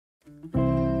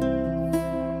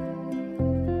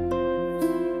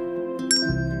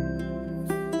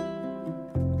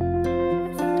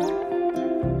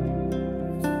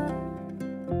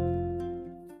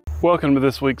Welcome to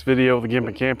this week's video of the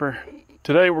Gimpin Camper.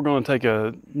 Today we're going to take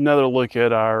another look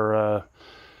at our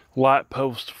light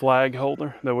post flag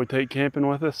holder that we take camping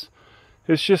with us.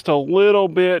 It's just a little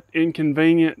bit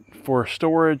inconvenient for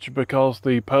storage because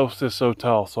the post is so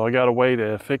tall. So I got a way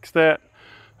to fix that.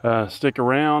 Stick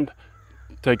around,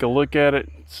 take a look at it,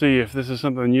 see if this is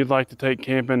something you'd like to take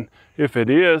camping. If it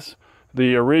is,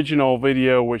 the original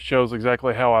video which shows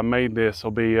exactly how I made this will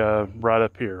be right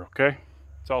up here, okay?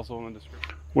 It's also in the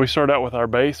description. We start out with our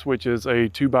base, which is a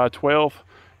 2x12.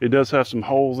 It does have some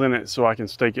holes in it so I can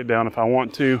stake it down if I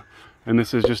want to. And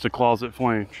this is just a closet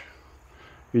flange.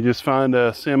 You just find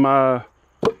a semi-level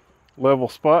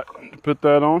spot to put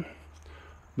that on.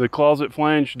 The closet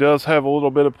flange does have a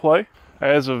little bit of play.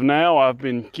 As of now, I've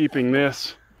been keeping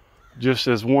this just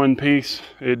as one piece.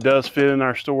 It does fit in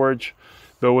our storage,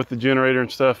 but with the generator and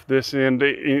stuff, this end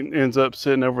ends up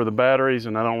sitting over the batteries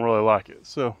and I don't really like it.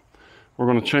 So we're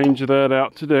going to change that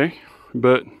out today,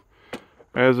 but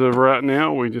as of right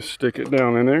now, we just stick it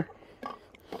down in there.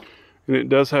 And it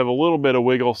does have a little bit of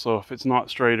wiggle, so if it's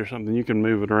not straight or something, you can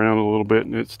move it around a little bit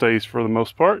and it stays for the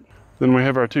most part. Then we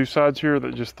have our two sides here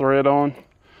that just thread on.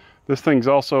 This thing's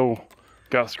also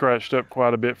got scratched up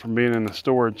quite a bit from being in the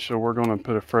storage, so we're going to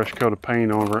put a fresh coat of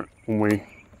paint over it when we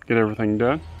get everything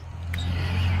done.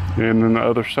 And then the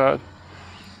other side.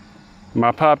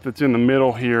 My pipe that's in the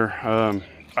middle here,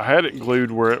 I had it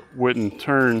glued where it wouldn't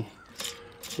turn,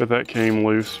 but that came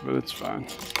loose, but it's fine.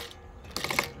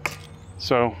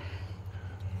 So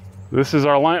this is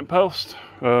our lamp post.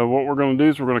 What we're going to do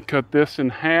is we're going to cut this in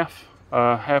half,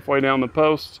 halfway down the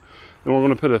post. Then we're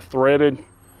going to put a threaded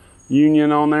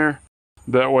union on there.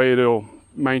 That way it'll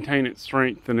maintain its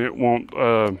strength and it won't,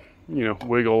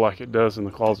 wiggle like it does in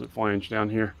the closet flange down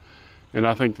here. And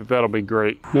I think that that'll be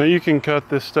great. Now you can cut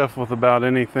this stuff with about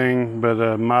anything, but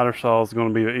a miter saw is going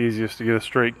to be the easiest to get a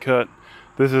straight cut.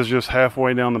 This is just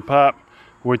halfway down the pipe,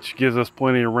 which gives us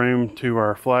plenty of room to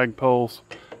our flag poles.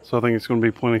 So I think it's going to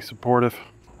be plenty supportive.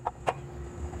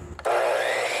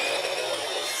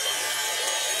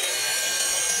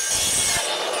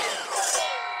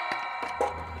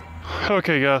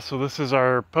 Okay guys, so this is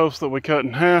our post that we cut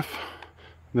in half.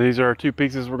 These are our two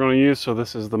pieces we're going to use. So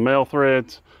this is the male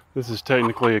threads. This is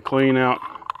technically a clean out.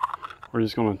 We're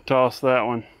just going to toss that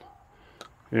one,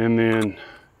 and then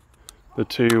the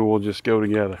two will just go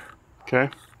together. Okay,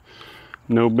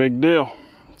 no big deal.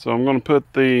 So I'm going to put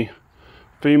the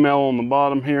female on the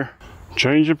bottom here.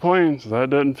 Change of plans, that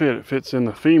doesn't fit. It fits in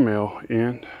the female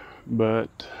end,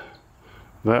 but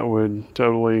that would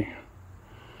totally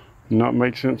not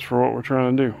make sense for what we're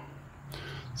trying to do.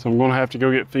 So I'm going to have to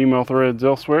go get female threads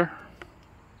elsewhere.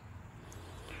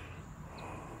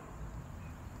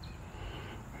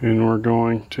 And we're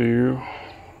going to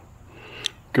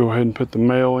go ahead and put the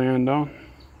male end on.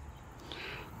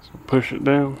 So push it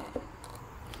down.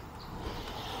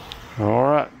 All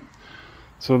right.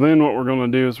 So then what we're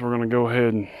going to do is we're going to go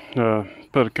ahead and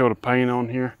put a coat of paint on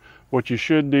here. What you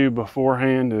should do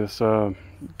beforehand is go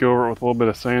over it with a little bit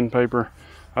of sandpaper.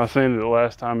 I sanded it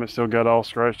last time, it still got all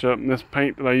scratched up. And this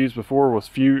paint that I used before was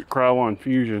Krylon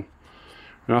Fusion.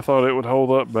 And I thought it would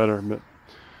hold up better, but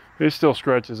it still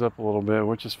scratches up a little bit,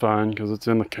 which is fine because it's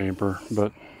in the camper.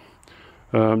 But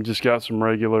just got some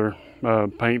regular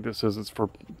paint that says it's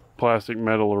for plastic,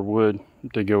 metal, or wood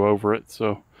to go over it.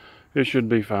 So it should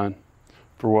be fine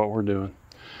for what we're doing.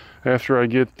 After I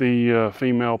get the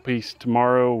female piece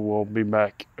tomorrow, we'll be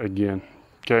back again.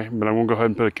 Okay, but I'm gonna go ahead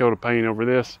and put a coat of paint over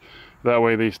this. That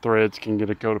way these threads can get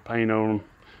a coat of paint on them,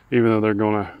 even though they're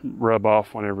gonna rub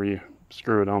off whenever you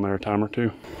screw it on there a time or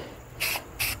two.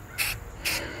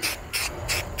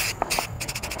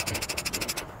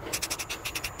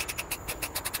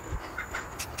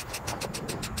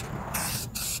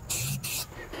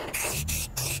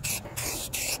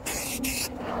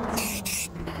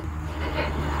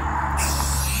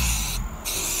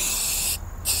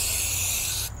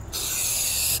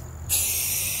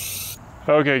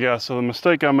 Okay guys, so the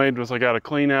mistake I made was I got a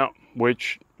clean out,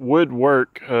 which would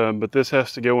work, but this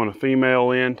has to go on a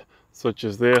female end, such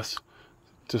as this,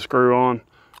 to screw on.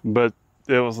 But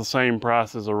it was the same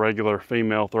price as a regular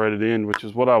female threaded end, which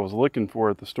is what I was looking for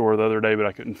at the store the other day, but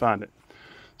I couldn't find it.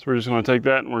 So we're just going to take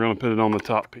that and we're going to put it on the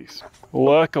top piece.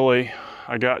 Luckily,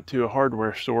 I got to a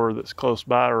hardware store that's close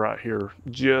by right here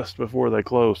just before they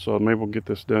close, so maybe we'll get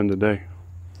this done today.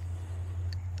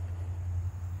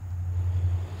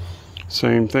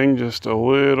 Same thing, just a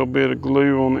little bit of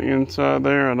glue on the inside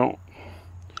there. I don't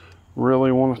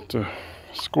really want it to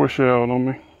squish out on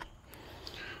me.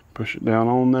 Push it down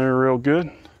on there real good.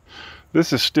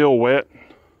 This is still wet,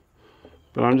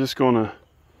 but I'm just gonna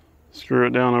screw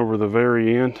it down over the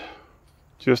very end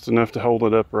just enough to hold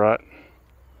it upright.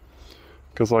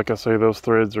 Because like I say, those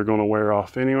threads are going to wear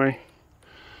off anyway.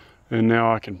 And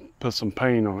now I can put some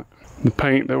paint on it. The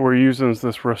paint that we're using is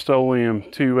this Rust-Oleum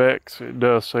 2X. It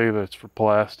does say that it's for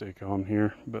plastic on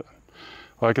here, but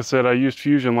like I said, I used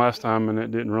Fusion last time and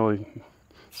it didn't really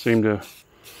seem to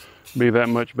be that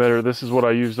much better. This is what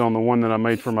I used on the one that I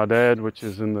made for my dad, which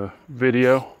is in the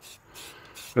video,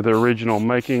 the original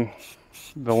making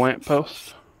the lamp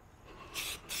post.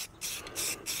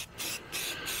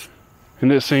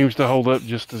 And it seems to hold up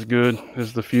just as good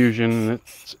as the Fusion, and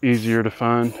it's easier to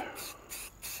find.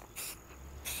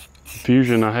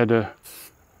 Fusion, a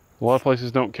lot of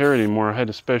places don't carry it anymore. I had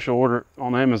to special order it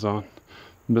on Amazon.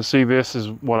 But see, this is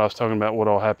what I was talking about, what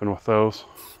all happened with those.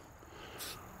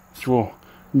 Which we'll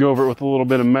go over it with a little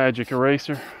bit of magic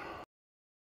eraser.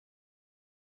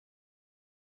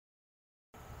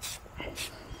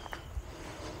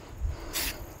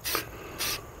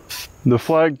 The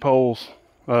flag poles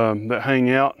that hang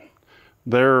out,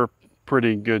 they're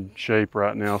pretty good shape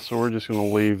right now, so we're just going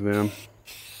to leave them.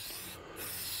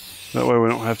 That way we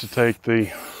don't have to take the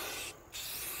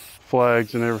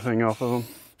flags and everything off of them.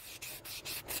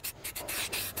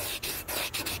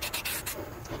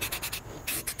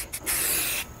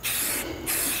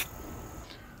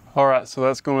 All right, so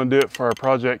that's going to do it for our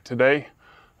project today.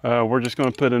 We're just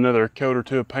going to put another coat or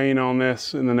two of paint on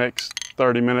this in the next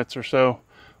 30 minutes or so.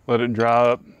 Let it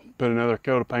dry up, put another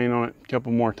coat of paint on it a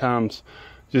couple more times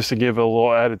just to give it a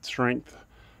little added strength.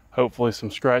 Hopefully some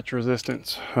scratch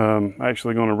resistance. I'm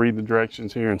actually going to read the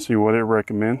directions here and see what it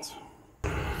recommends.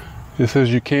 It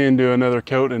says you can do another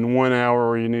coat in 1 hour,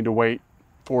 or you need to wait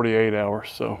 48 hours.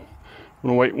 So I'm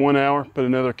going to wait 1 hour, put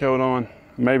another coat on,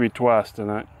 maybe twice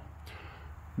tonight.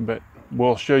 But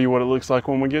we'll show you what it looks like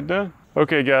when we get done.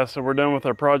 Okay guys, so we're done with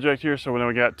our project here. So now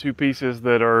we got two pieces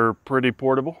that are pretty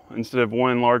portable instead of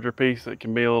one larger piece that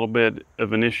can be a little bit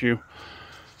of an issue.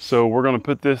 So we're going to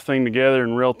put this thing together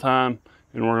in real time,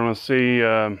 and we're going to see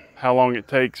how long it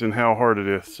takes and how hard it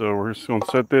is. So we're just going to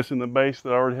set this in the base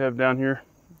that I already have down here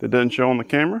that doesn't show on the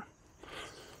camera.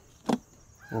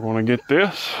 We're going to get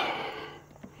this.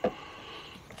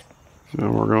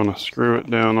 Now we're going to screw it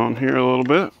down on here a little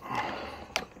bit.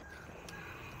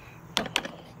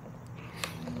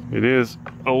 It is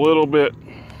a little bit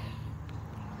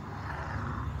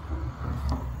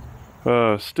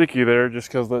sticky there just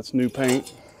because that's new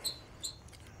paint.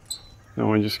 Then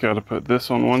we just got to put this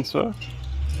on one side.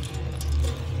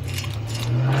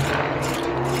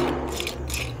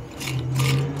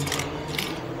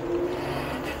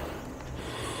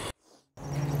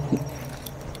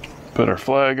 Put our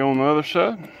flag on the other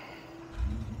side.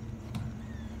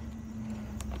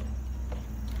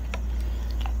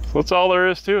 So that's all there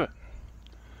is to it.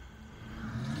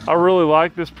 I really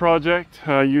like this project.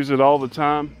 I use it all the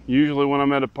time. Usually when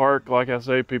I'm at a park, like I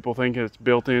say, people think it's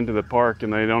built into the park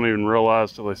and they don't even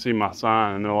realize till they see my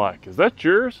sign and they're like, is that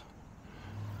yours?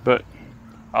 But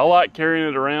I like carrying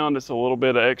it around. It's a little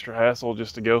bit of extra hassle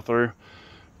just to go through.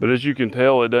 But as you can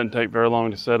tell, it doesn't take very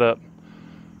long to set up.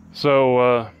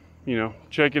 So, you know,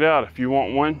 check it out. If you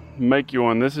want one, make you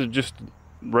one. This is just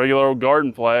regular old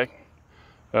garden flag,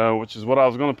 which is what I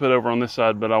was going to put over on this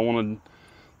side, but I wanted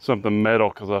something metal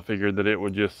because I figured that it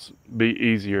would just be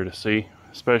easier to see,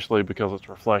 especially because it's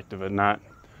reflective at night.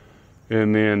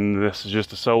 And then this is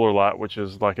just a solar light, which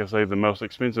is, like I say, the most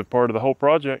expensive part of the whole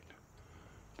project.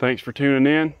 Thanks for tuning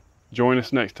in. Join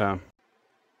us next time.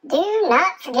 Do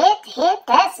not forget to hit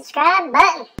that subscribe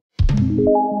button.